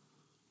people.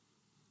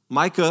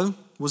 Micah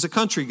was a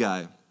country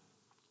guy.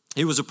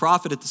 He was a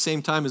prophet at the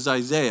same time as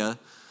Isaiah,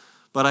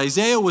 but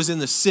Isaiah was in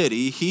the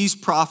city. He's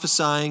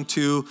prophesying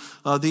to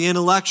the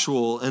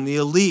intellectual and the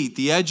elite,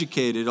 the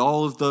educated,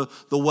 all of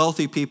the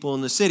wealthy people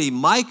in the city.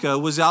 Micah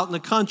was out in the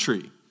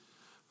country,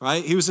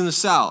 right? He was in the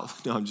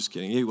south. No, I'm just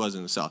kidding. He was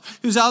in the south.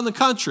 He was out in the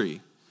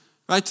country,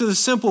 right, to the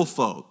simple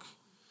folk.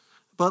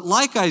 But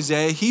like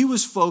Isaiah, he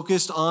was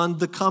focused on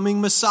the coming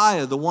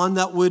Messiah, the one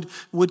that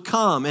would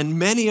come. And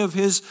many of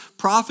his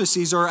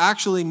prophecies are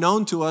actually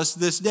known to us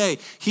this day.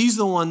 He's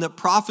the one that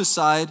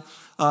prophesied,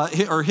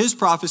 or his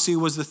prophecy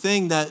was the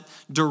thing that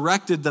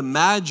directed the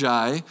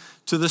Magi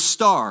to the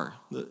star.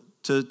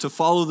 to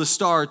follow the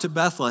star to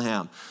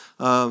Bethlehem.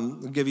 I'll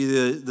give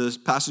you the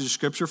passage of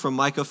scripture from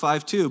Micah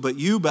 5:2. But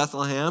you,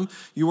 Bethlehem,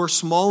 you are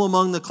small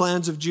among the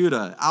clans of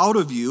Judah. Out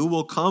of you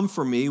will come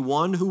for me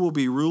one who will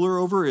be ruler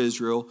over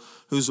Israel,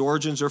 whose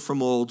origins are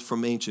from old,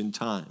 from ancient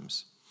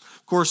times.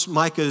 Of course,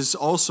 Micah is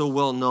also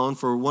well known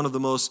for one of the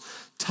most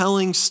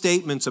telling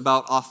statements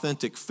about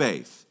authentic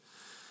faith.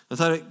 I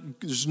thought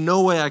there's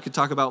no way I could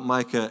talk about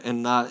Micah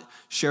and not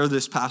share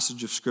this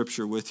passage of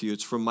scripture with you.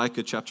 It's from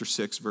Micah chapter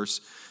 6, verse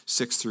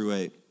 6 through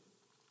 8.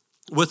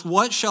 With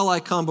what shall I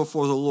come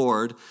before the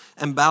Lord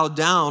and bow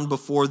down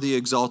before the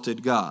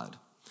exalted God?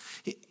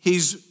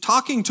 He's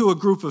talking to a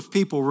group of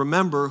people,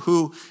 remember,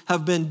 who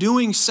have been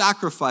doing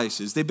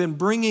sacrifices. They've been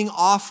bringing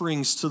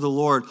offerings to the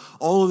Lord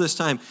all of this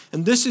time.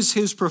 And this is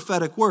his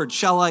prophetic word.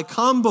 Shall I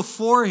come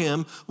before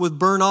him with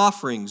burnt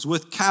offerings,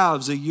 with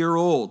calves a year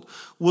old?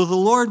 Will the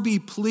Lord be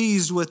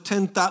pleased with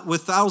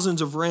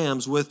thousands of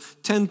rams,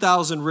 with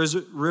 10,000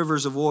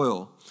 rivers of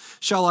oil?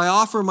 Shall I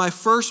offer my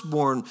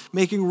firstborn,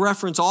 making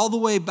reference all the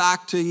way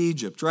back to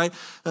Egypt, right?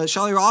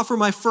 Shall I offer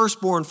my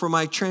firstborn for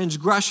my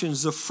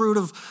transgressions, the fruit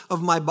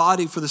of my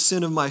body for the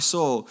sin of my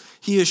soul?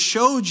 He has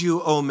showed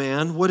you, O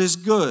man, what is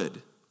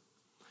good.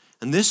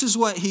 And this is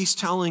what he's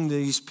telling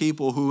these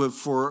people who have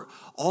for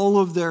all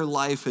of their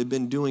life had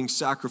been doing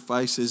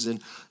sacrifices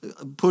and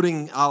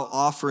putting out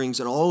offerings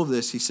and all of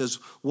this. He says,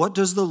 what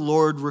does the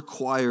Lord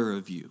require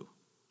of you?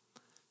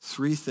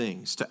 3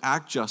 things: to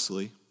act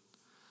justly,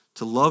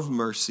 to love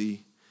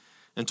mercy,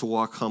 and to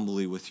walk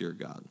humbly with your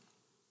God.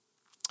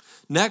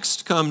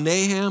 Next come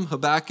Nahum,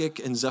 Habakkuk,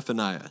 and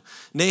Zephaniah.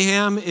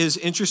 Nahum is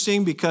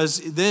interesting because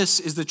this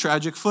is the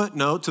tragic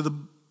footnote to the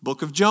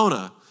book of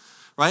Jonah,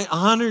 right?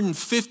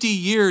 150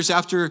 years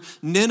after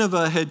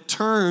Nineveh had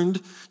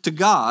turned to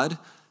God,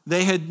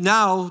 they had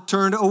now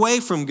turned away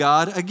from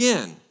God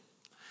again.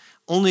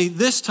 Only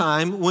this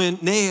time, when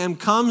Nahum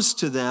comes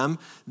to them,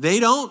 they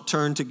don't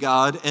turn to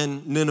God,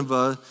 and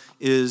Nineveh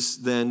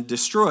is then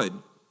destroyed.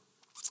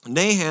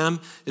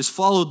 Nahum is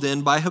followed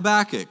then by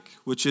Habakkuk,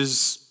 which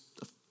is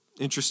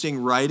interesting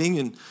writing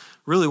and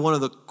really one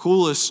of the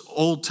coolest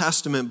Old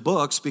Testament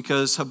books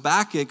because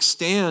Habakkuk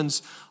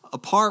stands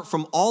apart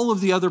from all of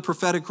the other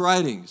prophetic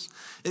writings.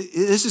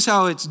 This is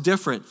how it's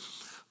different.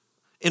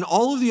 In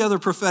all of the other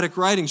prophetic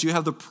writings, you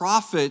have the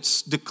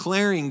prophets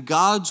declaring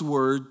God's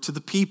word to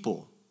the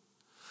people.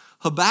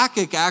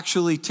 Habakkuk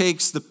actually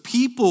takes the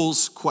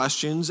people's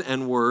questions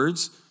and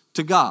words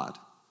to God.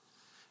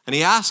 And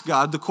he asks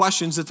God the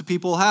questions that the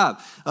people have.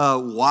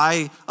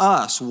 Why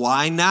us?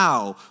 Why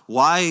now?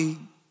 Why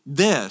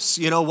this?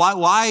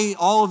 Why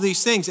all of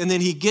these things? And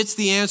then he gets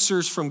the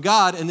answers from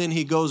God, and then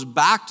he goes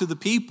back to the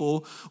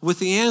people with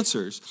the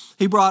answers.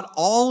 He brought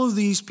all of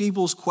these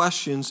people's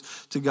questions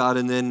to God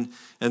and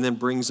then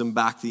brings them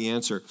back the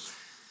answer.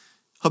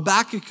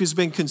 Habakkuk has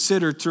been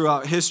considered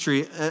throughout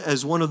history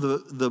as one of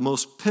the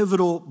most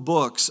pivotal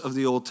books of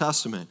the Old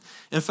Testament.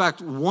 In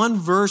fact, one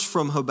verse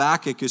from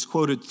Habakkuk is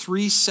quoted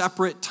 3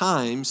 separate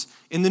times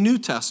in the New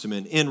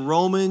Testament, in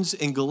Romans,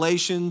 in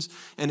Galatians,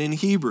 and in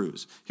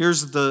Hebrews.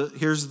 Here's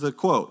the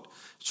quote.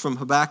 It's from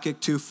Habakkuk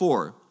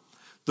 2:4.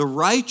 The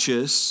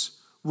righteous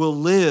will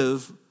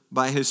live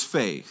by his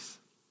faith.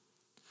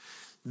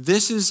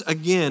 This is,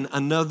 again,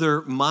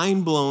 another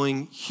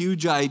mind-blowing,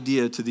 huge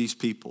idea to these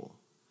people.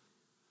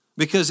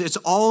 Because it's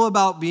all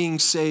about being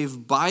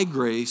saved by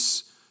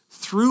grace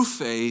through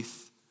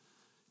faith,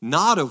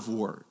 not of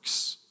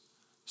works,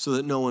 so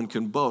that no one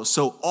can boast.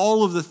 So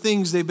all of the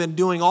things they've been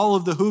doing, all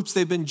of the hoops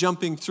they've been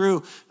jumping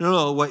through,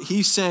 no, what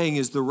he's saying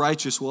is the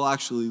righteous will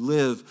actually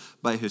live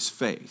by his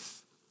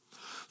faith.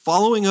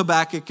 Following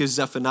Habakkuk is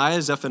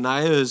Zephaniah.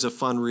 Zephaniah is a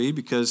fun read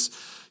because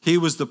he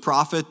was the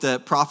prophet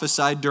that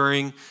prophesied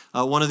during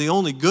one of the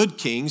only good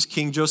kings,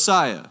 King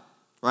Josiah,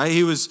 right?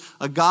 He was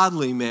a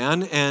godly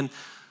man, and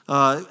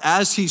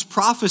as he's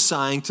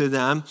prophesying to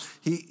them,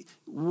 the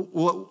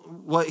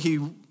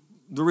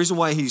reason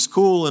why he's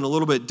cool and a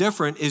little bit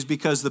different is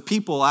because the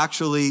people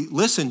actually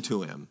listened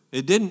to him.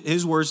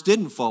 His words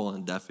didn't fall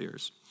on deaf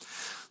ears.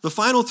 The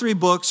final 3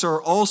 books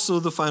are also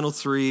the final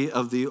 3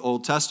 of the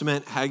Old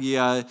Testament: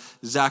 Haggai,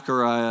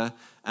 Zechariah,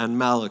 and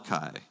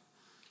Malachi.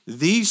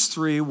 These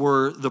 3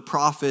 were the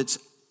prophets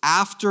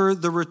after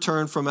the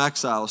return from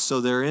exile.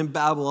 So they're in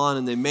Babylon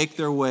and they make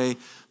their way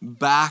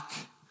back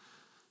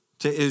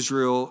to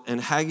Israel, and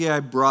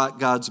Haggai brought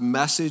God's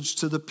message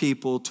to the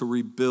people to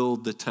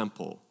rebuild the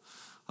temple.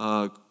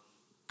 A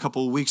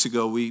couple of weeks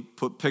ago, we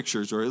put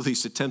pictures, or at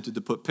least attempted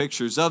to put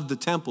pictures of the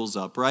temples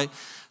up, right?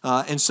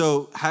 And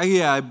so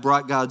Haggai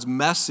brought God's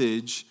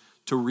message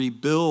to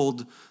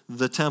rebuild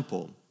the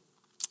temple.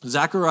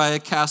 Zechariah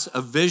cast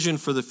a vision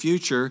for the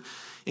future,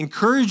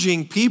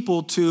 encouraging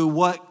people to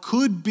what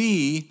could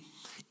be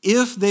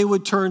if they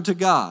would turn to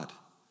God.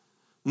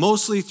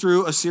 Mostly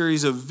through a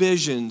series of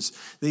visions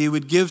that he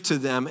would give to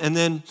them. And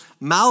then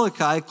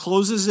Malachi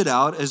closes it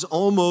out as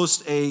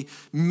almost a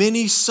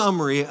mini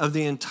summary of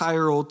the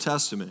entire Old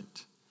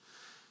Testament.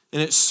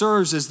 And it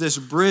serves as this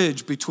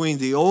bridge between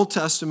the Old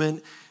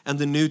Testament and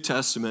the New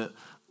Testament.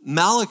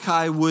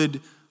 Malachi would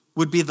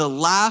would be the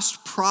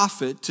last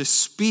prophet to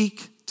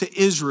speak to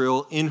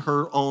Israel in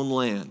her own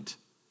land.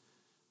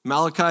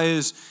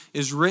 Malachi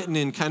is written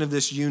in kind of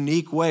this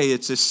unique way.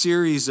 It's a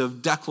series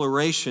of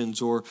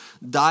declarations or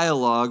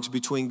dialogues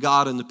between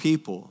God and the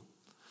people.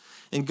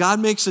 And God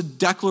makes a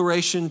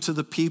declaration to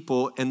the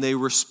people and they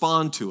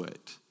respond to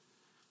it.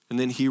 And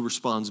then he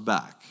responds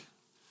back.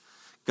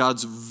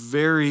 God's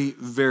very,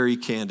 very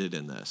candid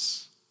in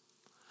this.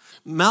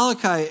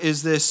 Malachi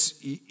is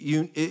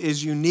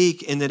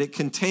unique in that it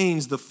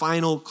contains the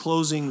final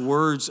closing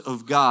words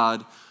of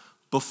God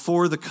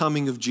before the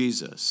coming of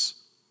Jesus.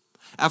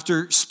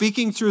 After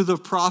speaking through the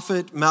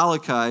prophet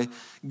Malachi,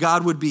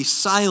 God would be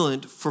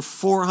silent for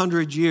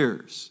 400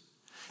 years.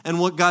 And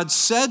what God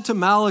said to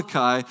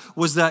Malachi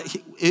was that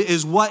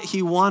is what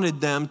he wanted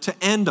them to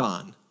end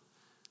on.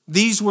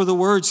 These were the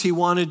words he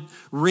wanted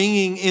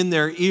ringing in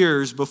their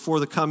ears before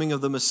the coming of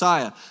the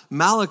Messiah.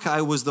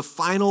 Malachi was the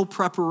final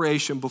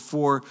preparation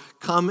before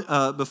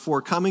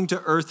coming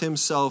to earth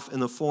himself in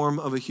the form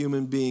of a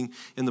human being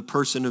in the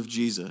person of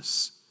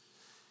Jesus.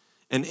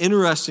 And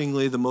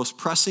interestingly, the most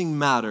pressing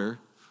matter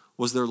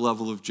was their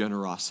level of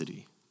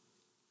generosity,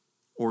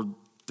 or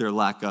their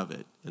lack of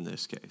it in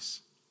this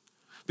case.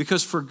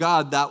 Because for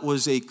God, that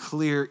was a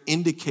clear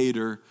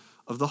indicator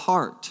of the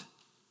heart.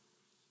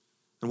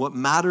 And what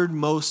mattered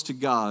most to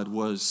God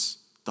was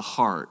the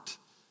heart,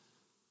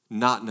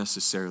 not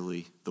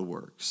necessarily the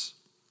works.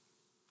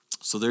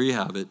 So there you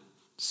have it,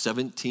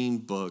 17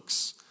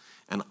 books,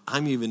 and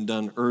I'm even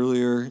done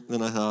earlier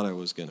than I thought I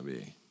was going to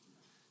be.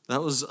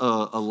 That was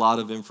a lot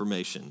of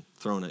information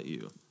thrown at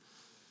you.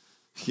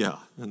 Yeah,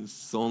 and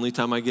it's the only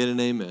time I get an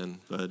amen,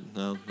 but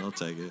I'll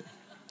take it.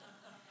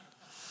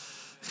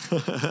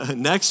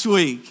 Next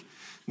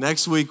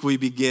week we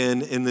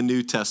begin in the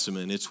New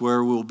Testament. It's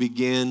where we'll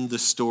begin the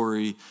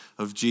story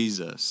of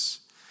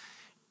Jesus.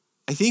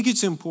 I think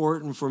it's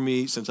important for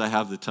me, since I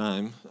have the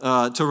time,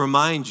 to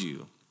remind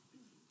you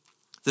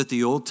that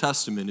the Old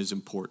Testament is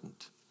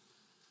important.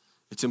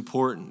 It's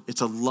important. It's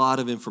a lot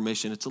of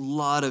information. It's a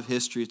lot of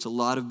history. It's a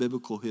lot of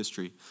biblical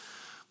history.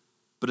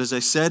 But as I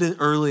said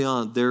early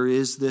on, there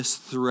is this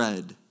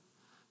thread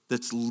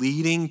that's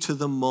leading to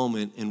the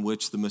moment in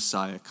which the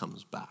Messiah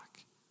comes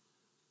back.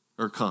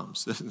 Or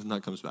comes,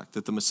 not comes back,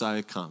 that the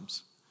Messiah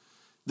comes.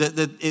 That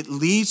it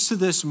leads to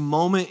this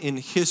moment in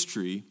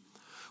history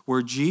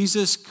where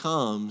Jesus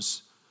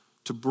comes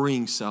to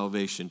bring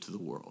salvation to the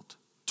world,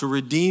 to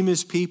redeem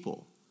his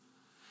people.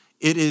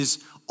 It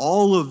is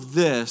all of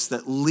this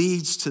that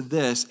leads to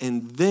this,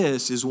 and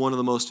this is one of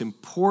the most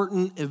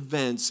important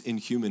events in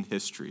human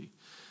history.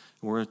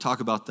 And we're going to talk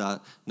about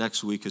that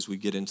next week as we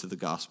get into the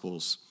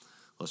Gospels.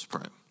 Let's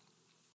pray.